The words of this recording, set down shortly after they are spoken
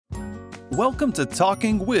Welcome to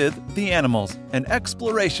Talking with the Animals, an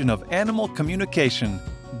exploration of animal communication.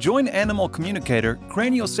 Join animal communicator,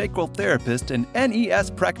 craniosacral therapist, and NES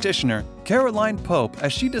practitioner Caroline Pope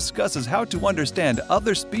as she discusses how to understand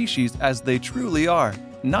other species as they truly are,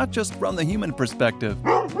 not just from the human perspective.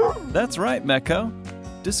 That's right, Meko.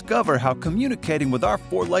 Discover how communicating with our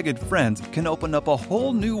four-legged friends can open up a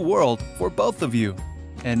whole new world for both of you.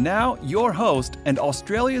 And now, your host and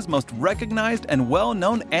Australia's most recognized and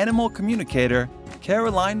well-known animal communicator,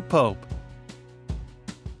 Caroline Pope.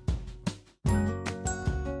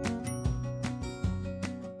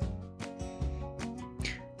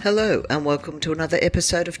 Hello and welcome to another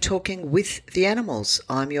episode of Talking with the Animals.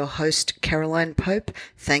 I'm your host, Caroline Pope.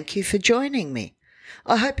 Thank you for joining me.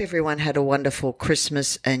 I hope everyone had a wonderful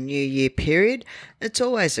Christmas and New Year period. It's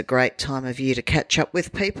always a great time of year to catch up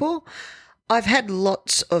with people. I've had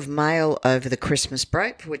lots of mail over the Christmas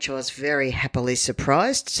break, for which I was very happily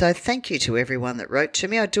surprised. So thank you to everyone that wrote to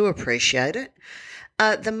me. I do appreciate it.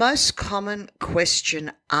 The most common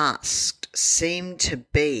question asked seemed to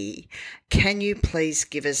be, can you please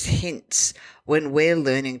give us hints when we're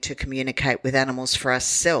learning to communicate with animals for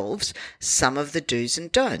ourselves, some of the do's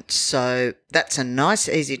and don'ts? So that's a nice,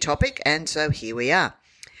 easy topic, and so here we are.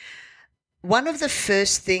 One of the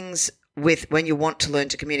first things when you want to learn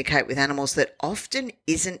to communicate with animals that often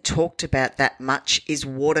isn't talked about that much is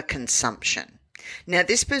water consumption. Now,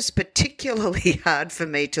 this was particularly hard for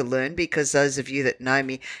me to learn because those of you that know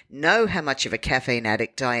me know how much of a caffeine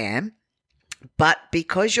addict I am. But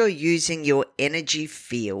because you're using your energy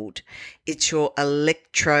field, it's your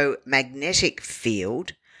electromagnetic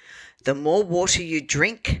field, the more water you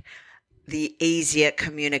drink, the easier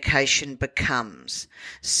communication becomes.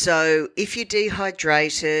 So if you're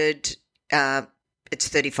dehydrated, it's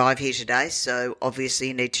 35 here today, so obviously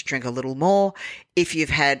you need to drink a little more. If you've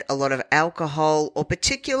had a lot of alcohol, or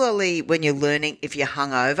particularly when you're learning, if you're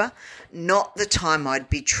hungover, not the time I'd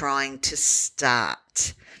be trying to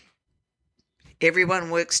start. Everyone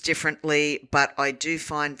works differently, but I do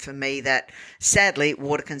find for me that, sadly,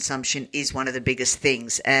 water consumption is one of the biggest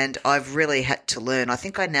things, and I've really had to learn. I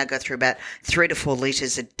think I now go through about 3 to 4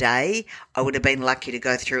 litres a day. I would have been lucky to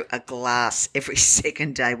go through a glass every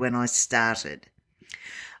second day when I started.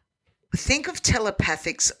 Think of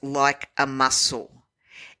telepathics like a muscle.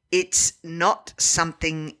 It's not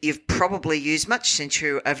something you've probably used much since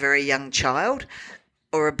you're a very young child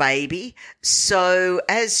or a baby. So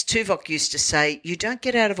as Tuvok used to say, you don't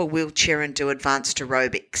get out of a wheelchair and do advanced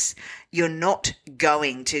aerobics. You're not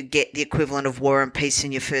going to get the equivalent of War and Peace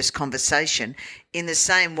in your first conversation. In the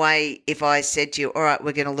same way, if I said to you, all right,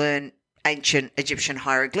 we're going to learn ancient Egyptian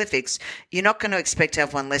hieroglyphics, you're not going to expect to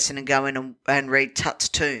have one lesson and go in and read Tut's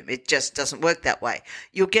tomb. It just doesn't work that way.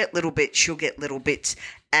 You'll get little bits, you'll get little bits.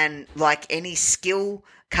 And like any skill,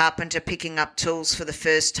 carpenter picking up tools for the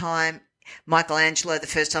first time, Michelangelo, the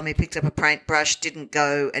first time he picked up a paintbrush, didn't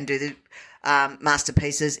go and do the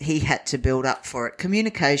masterpieces. He had to build up for it.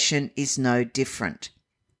 Communication is no different.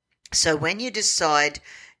 So when you decide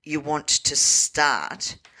you want to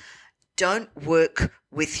start, don't work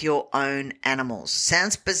with your own animals.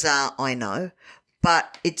 Sounds bizarre, I know,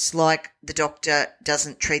 but it's like the doctor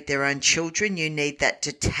doesn't treat their own children. You need that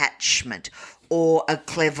detachment. Or a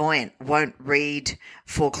clairvoyant won't read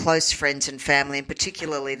for close friends and family, and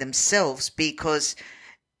particularly themselves, because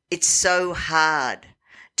it's so hard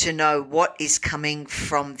to know what is coming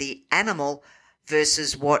from the animal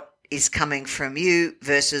versus what is coming from you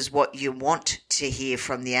versus what you want to hear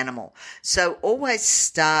from the animal. So always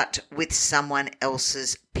start with someone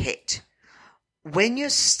else's pet. When you're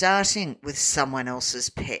starting with someone else's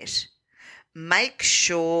pet, make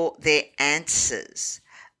sure their answers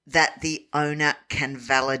that the owner can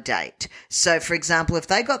validate. So, for example, if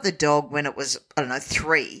they got the dog when it was,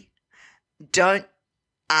 3, don't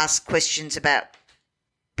ask questions about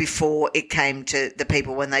before it came to the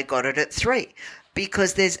people when they got it at 3,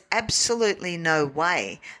 because there's absolutely no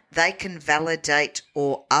way they can validate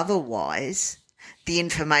or otherwise the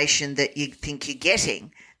information that you think you're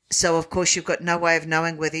getting. So, of course, you've got no way of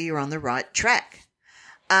knowing whether you're on the right track.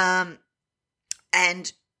 And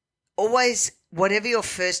always, whatever your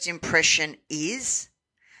first impression is,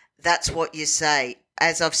 that's what you say.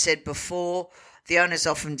 As I've said before, the owners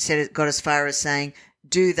often got as far as saying,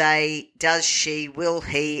 do they, does she, will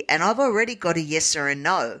he? And I've already got a yes or a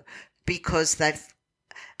no because the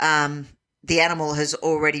animal has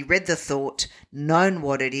already read the thought, known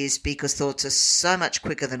what it is, because thoughts are so much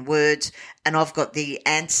quicker than words, and I've got the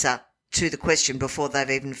answer to the question before they've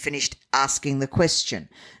even finished asking the question.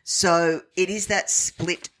 So it is that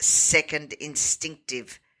split second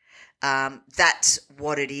instinctive That's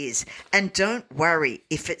what it is. And don't worry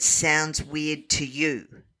if it sounds weird to you,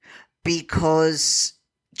 because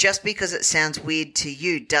just because it sounds weird to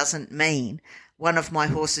you doesn't mean. One of my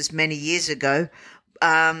horses many years ago,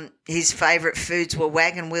 his favourite foods were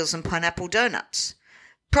wagon wheels and pineapple donuts.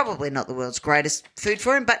 Probably not the world's greatest food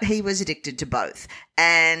for him, but he was addicted to both.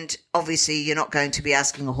 And obviously you're not going to be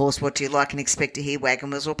asking a horse, what do you like, and expect to hear wagon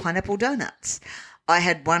wheels or pineapple donuts. I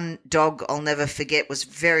had one dog I'll never forget, was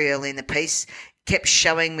very early in the piece, kept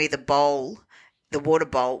showing me the water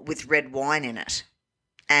bowl with red wine in it.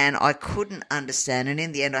 And I couldn't understand. And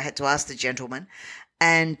in the end, I had to ask the gentleman.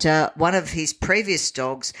 And one of his previous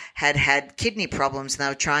dogs had kidney problems, and they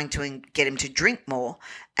were trying to get him to drink more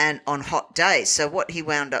and on hot days. So what he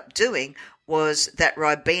wound up doing was that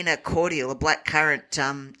Ribena cordial, a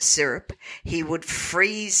blackcurrant syrup, he would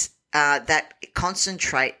freeze that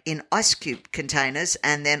concentrate in ice cube containers,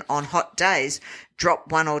 and then on hot days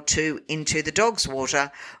drop one or two into the dog's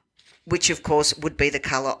water, which of course would be the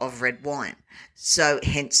colour of red wine. So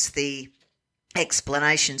hence the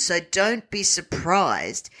explanation. So don't be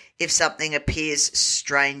surprised if something appears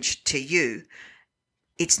strange to you.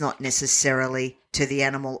 It's not necessarily to the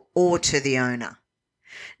animal or to the owner.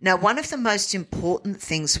 Now, one of the most important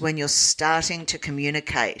things when you're starting to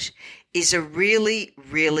communicate is a really,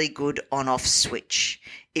 really good on-off switch.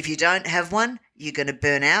 If you don't have one, you're going to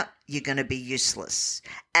burn out, you're going to be useless,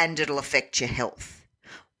 and it'll affect your health.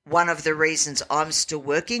 One of the reasons I'm still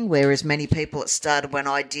working, whereas many people that started when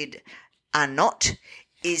I did are not,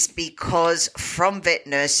 is because from vet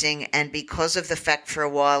nursing and because of the fact for a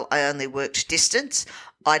while I only worked distance,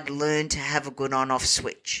 I'd learned to have a good on-off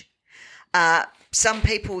switch. Some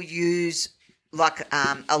people use like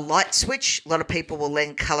a light switch. A lot of people will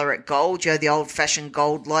then colour it gold, the old-fashioned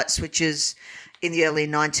gold light switches in the early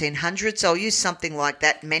 1900s. I'll use something like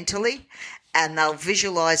that mentally, and they'll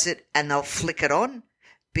visualise it and they'll flick it on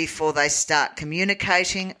before they start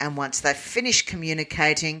communicating, and once they finish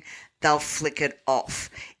communicating, they'll flick it off.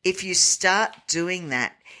 If you start doing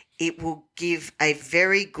that, it will give a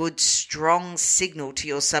very good, strong signal to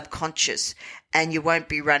your subconscious, and you won't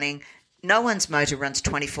be running. No one's motor runs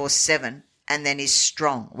 24/7 and then is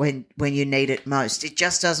strong when you need it most. It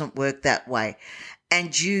just doesn't work that way.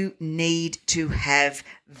 And you need to have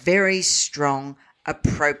very strong,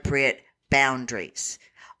 appropriate boundaries.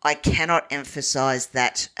 I cannot emphasize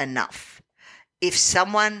that enough. If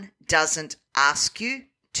someone doesn't ask you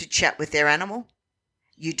to chat with their animal,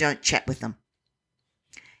 you don't chat with them.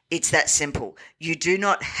 It's that simple. You do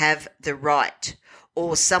not have the right.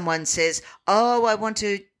 Or someone says, oh, I want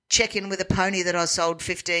to check in with a pony that I sold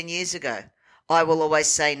 15 years ago. I will always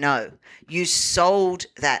say no. You sold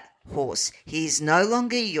that horse. He is no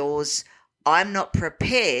longer yours. I'm not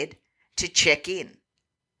prepared to check in.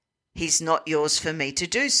 He's not yours for me to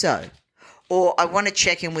do so. Or I want to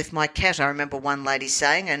check in with my cat. I remember one lady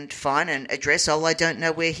saying, and fine, and address, oh, I don't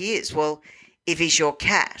know where he is. Well, if he's your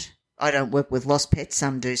cat, I don't work with lost pets.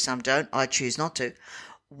 Some do, some don't. I choose not to.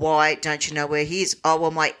 Why don't you know where he is? Oh,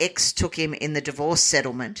 well, my ex took him in the divorce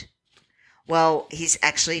settlement. Well, he's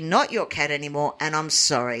actually not your cat anymore, and I'm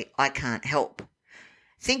sorry, I can't help.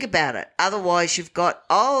 Think about it. Otherwise, you've got,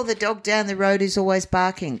 oh, the dog down the road is always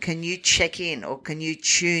barking. Can you check in, or can you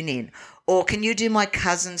tune in? Or can you do my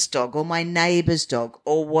cousin's dog or my neighbour's dog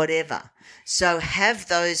or whatever? So have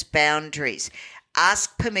those boundaries.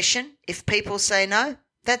 Ask permission. If people say no,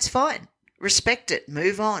 that's fine. Respect it.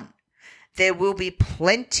 Move on. There will be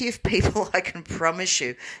plenty of people, I can promise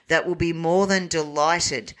you, that will be more than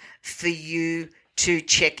delighted for you to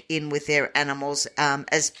check in with their animals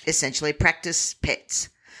as essentially practice pets.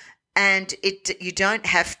 And you don't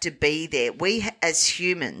have to be there. We as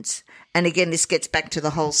humans, and again, this gets back to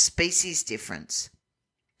the whole species difference.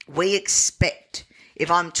 We expect, if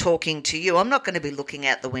I'm talking to you, I'm not going to be looking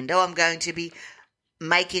out the window. I'm going to be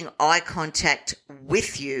making eye contact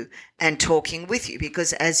with you and talking with you,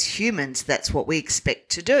 because as humans, that's what we expect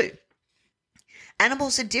to do.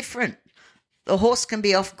 Animals are different. The horse can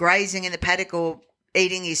be off grazing in the paddock or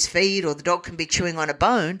eating his feed, or the dog can be chewing on a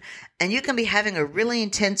bone, and you can be having a really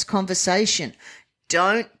intense conversation.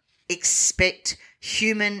 Don't expect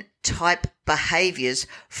human type behaviors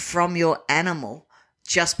from your animal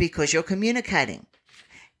just because you're communicating.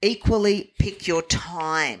 Equally, pick your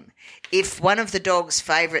time. If one of the dog's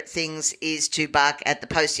favourite things is to bark at the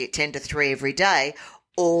postie at 10 to 3 every day,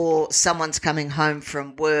 or someone's coming home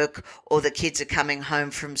from work, or the kids are coming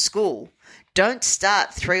home from school, don't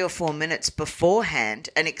start 3 or 4 minutes beforehand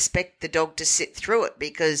and expect the dog to sit through it,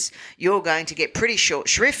 because you're going to get pretty short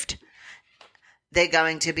shrift. They're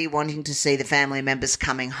going to be wanting to see the family members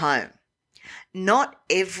coming home. Not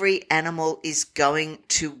every animal is going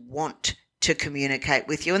to want to communicate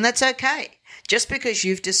with you, and that's okay. Just because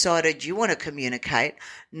you've decided you want to communicate,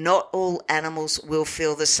 not all animals will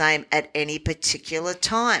feel the same at any particular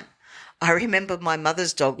time. I remember my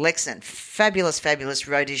mother's dog, Lexan, fabulous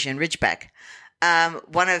Rhodesian Ridgeback.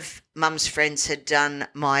 One of Mum's friends had done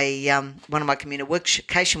one of my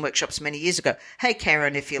communication workshops many years ago. Hey,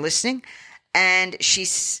 Karen, if you're listening. And she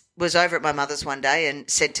was over at my mother's one day and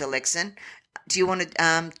said to Lexan, do you want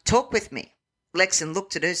to talk with me? Lexan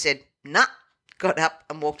looked at her, said, nah, got up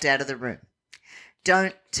and walked out of the room.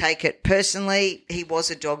 Don't take it personally. He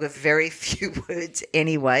was a dog of very few words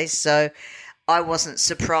anyway, so I wasn't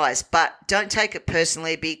surprised. But don't take it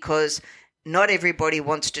personally, because not everybody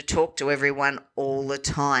wants to talk to everyone all the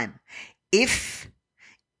time. If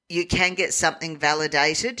you can get something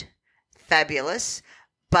validated, fabulous,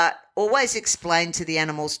 but always explain to the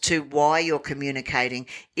animals too why you're communicating.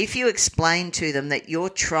 If you explain to them that you're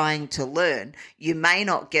trying to learn, you may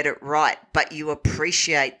not get it right, but you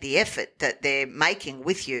appreciate the effort that they're making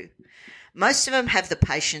with you. Most of them have the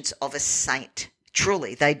patience of a saint.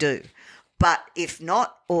 Truly, they do. But if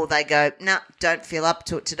not, or they go, no, don't feel up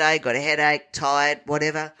to it today, got a headache, tired,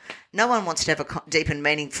 whatever. No one wants to have a deep and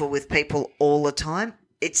meaningful with people all the time.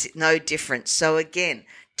 It's no different. So again,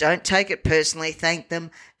 don't take it personally. Thank them.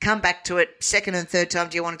 Come back to it. Second and third time,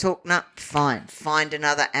 do you want to talk? No, fine. Find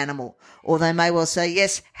another animal. Or they may well say,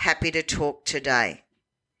 yes, happy to talk today.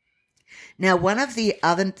 Now, one of the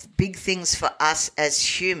other big things for us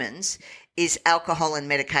as humans is alcohol and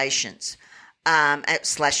medications.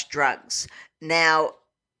 / drugs. Now,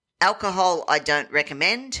 alcohol I don't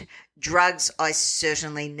recommend. Drugs I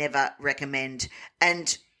certainly never recommend.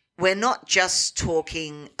 And we're not just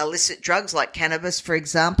talking illicit drugs like cannabis, for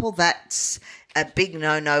example. That's a big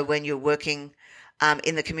no-no when you're working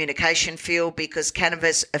in the communication field, because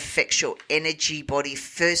cannabis affects your energy body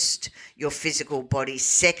first, your physical body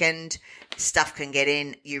second. Stuff can get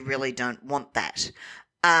in. You really don't want that.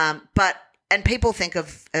 And people think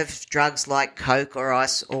of drugs like coke or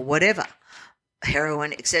ice or whatever,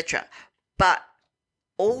 heroin, etc. But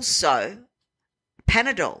also,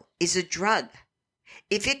 Panadol is a drug.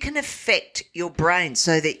 If it can affect your brain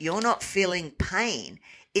so that you're not feeling pain,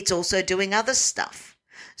 it's also doing other stuff.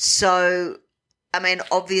 So, I mean,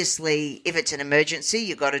 obviously, if it's an emergency,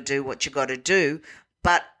 you got to do what you got to do.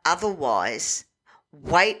 But otherwise,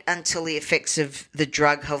 wait until the effects of the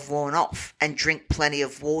drug have worn off and drink plenty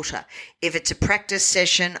of water. If it's a practice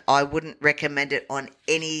session, I wouldn't recommend it on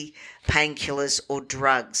any painkillers or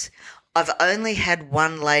drugs. I've only had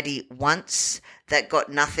one lady once that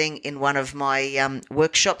got nothing in one of my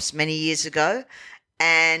workshops many years ago,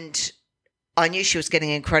 and I knew she was getting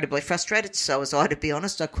incredibly frustrated. So was I, to be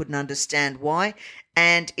honest. I couldn't understand why.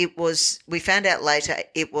 And we found out later,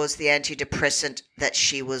 it was the antidepressant that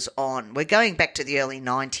she was on. We're going back to the early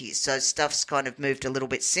 90s, so stuff's kind of moved a little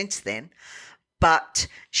bit since then. But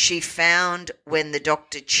she found when the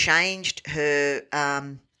doctor changed her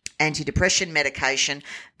antidepressant medication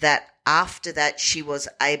that after that she was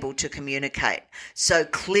able to communicate. So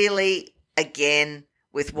clearly, again,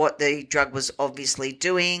 with what the drug was obviously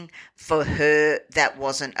doing, for her, that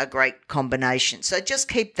wasn't a great combination. So just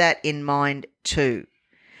keep that in mind too.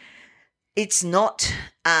 It's not,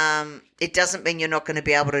 it doesn't mean you're not going to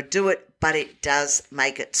be able to do it, but it does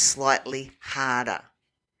make it slightly harder.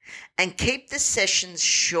 And keep the sessions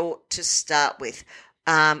short to start with.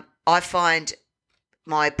 I find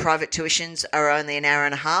my private tuitions are only an hour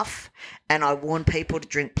and a half, and I warn people to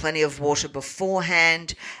drink plenty of water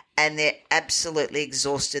beforehand, and they're absolutely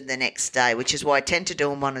exhausted the next day, which is why I tend to do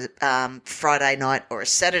them on a Friday night or a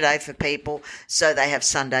Saturday for people, so they have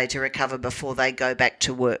Sunday to recover before they go back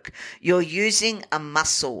to work. You're using a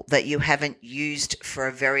muscle that you haven't used for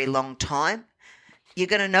a very long time. You're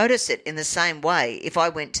going to notice it in the same way if I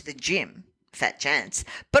went to the gym, fat chance,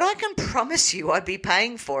 but I can promise you I'd be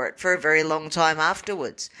paying for it for a very long time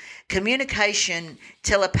afterwards. Communication,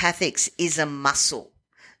 telepathics is a muscle.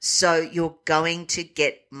 So you're going to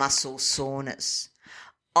get muscle soreness.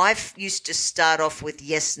 I used to start off with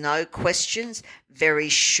yes-no questions, very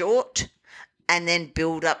short, and then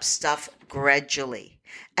build up stuff gradually.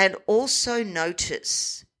 And also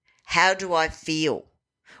notice, how do I feel?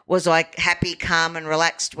 Was I happy, calm, and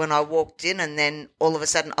relaxed when I walked in, and then all of a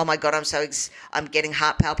sudden, oh my God, I'm getting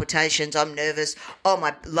heart palpitations, I'm nervous, oh,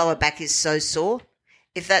 my lower back is so sore?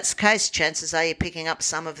 If that's the case, chances are you're picking up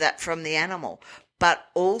some of that from the animal. But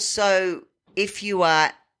also, if you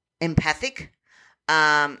are empathic,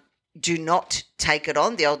 do not take it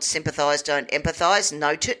on. The old sympathise, don't empathise.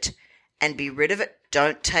 Note it and be rid of it.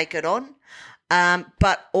 Don't take it on.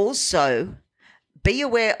 But also, be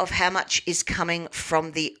aware of how much is coming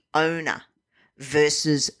from the owner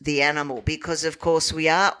versus the animal, because of course we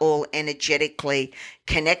are all energetically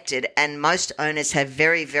connected, and most owners have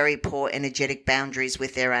very, very poor energetic boundaries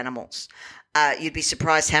with their animals. You'd be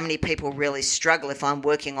surprised how many people really struggle if I'm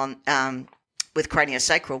working on with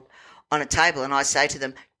craniosacral on a table and I say to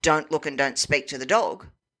them, don't look and don't speak to the dog,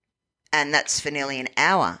 and that's for nearly an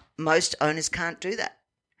hour. Most owners can't do that.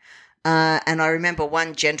 And I remember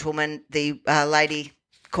one gentleman, the lady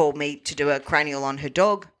called me to do a cranial on her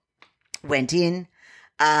dog, went in.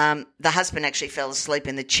 The husband actually fell asleep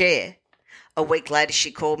in the chair. A week later,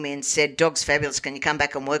 she called me and said, dog's fabulous. Can you come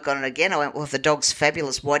back and work on it again? I went, well, if the dog's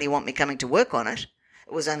fabulous, why do you want me coming to work on it?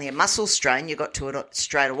 It was only a muscle strain. You got to it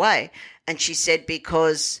straight away. And she said,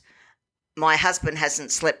 because my husband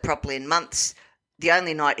hasn't slept properly in months. The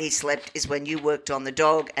only night he slept is when you worked on the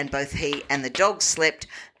dog, and both he and the dog slept.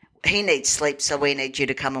 He needs sleep, so we need you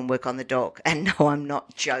to come and work on the dog. And no, I'm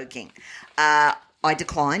not joking. I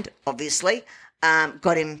declined, obviously,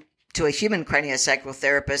 got him to a human craniosacral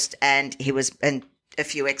therapist, and a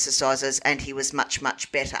few exercises, and he was much,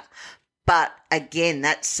 much better. But again,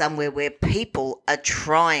 that's somewhere where people are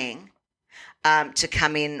trying to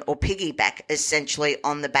come in or piggyback essentially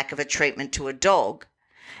on the back of a treatment to a dog.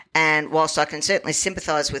 And whilst I can certainly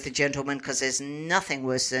sympathise with the gentleman, because there's nothing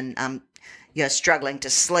worse than struggling to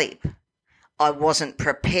sleep, I wasn't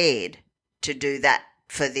prepared to do that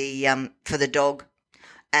for the dog.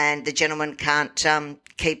 And the gentleman can't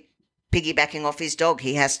keep piggybacking off his dog.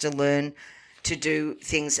 He has to learn to do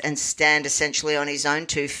things and stand essentially on his own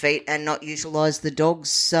 2 feet and not utilise the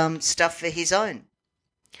dog's stuff for his own.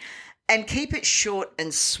 And keep it short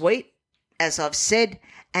and sweet, as I've said,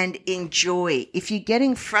 and enjoy. If you're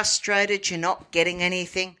getting frustrated, you're not getting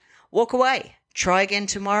anything, walk away. Try again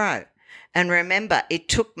tomorrow. And remember, it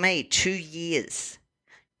took me 2 years.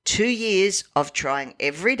 2 years of trying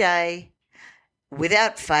every day,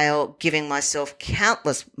 without fail, giving myself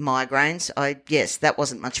countless migraines. Yes, that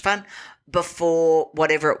wasn't much fun, before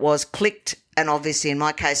whatever it was clicked. And obviously in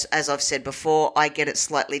my case, as I've said before, I get it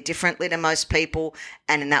slightly differently to most people,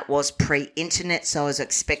 and that was pre-internet, so I was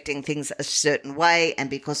expecting things a certain way, and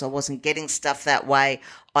because I wasn't getting stuff that way,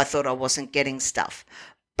 I thought I wasn't getting stuff.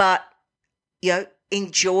 But,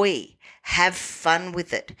 enjoy, have fun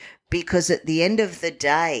with it, because at the end of the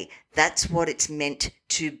day, that's what it's meant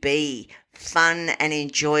to be, fun and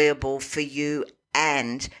enjoyable for you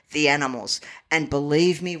and the animals. And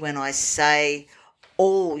believe me when I say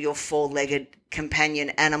all your 4-legged companion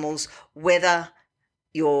animals, whether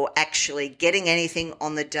you're actually getting anything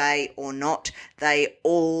on the day or not, they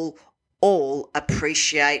all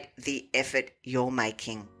appreciate the effort you're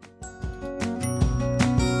making.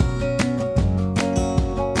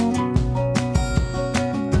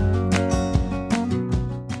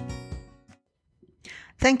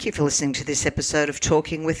 Thank you for listening to this episode of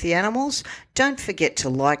Talking with the Animals. Don't forget to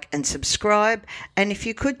like and subscribe, and if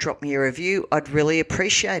you could drop me a review, I'd really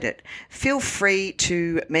appreciate it. Feel free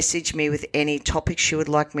to message me with any topics you would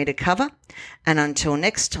like me to cover. And until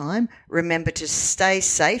next time, remember to stay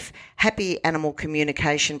safe, happy animal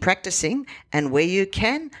communication practicing, and where you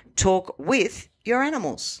can, talk with your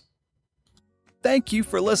animals. Thank you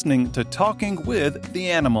for listening to Talking with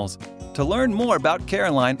the Animals. To learn more about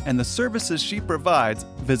Caroline and the services she provides,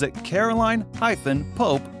 visit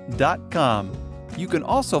caroline-pope.com. You can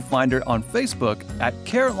also find her on Facebook at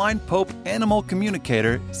Caroline Pope Animal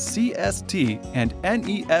Communicator, CST, and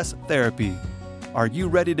NES Therapy. Are you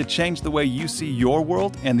ready to change the way you see your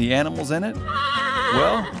world and the animals in it?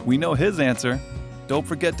 Well, we know his answer. Don't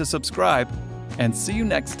forget to subscribe, and see you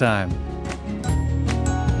next time.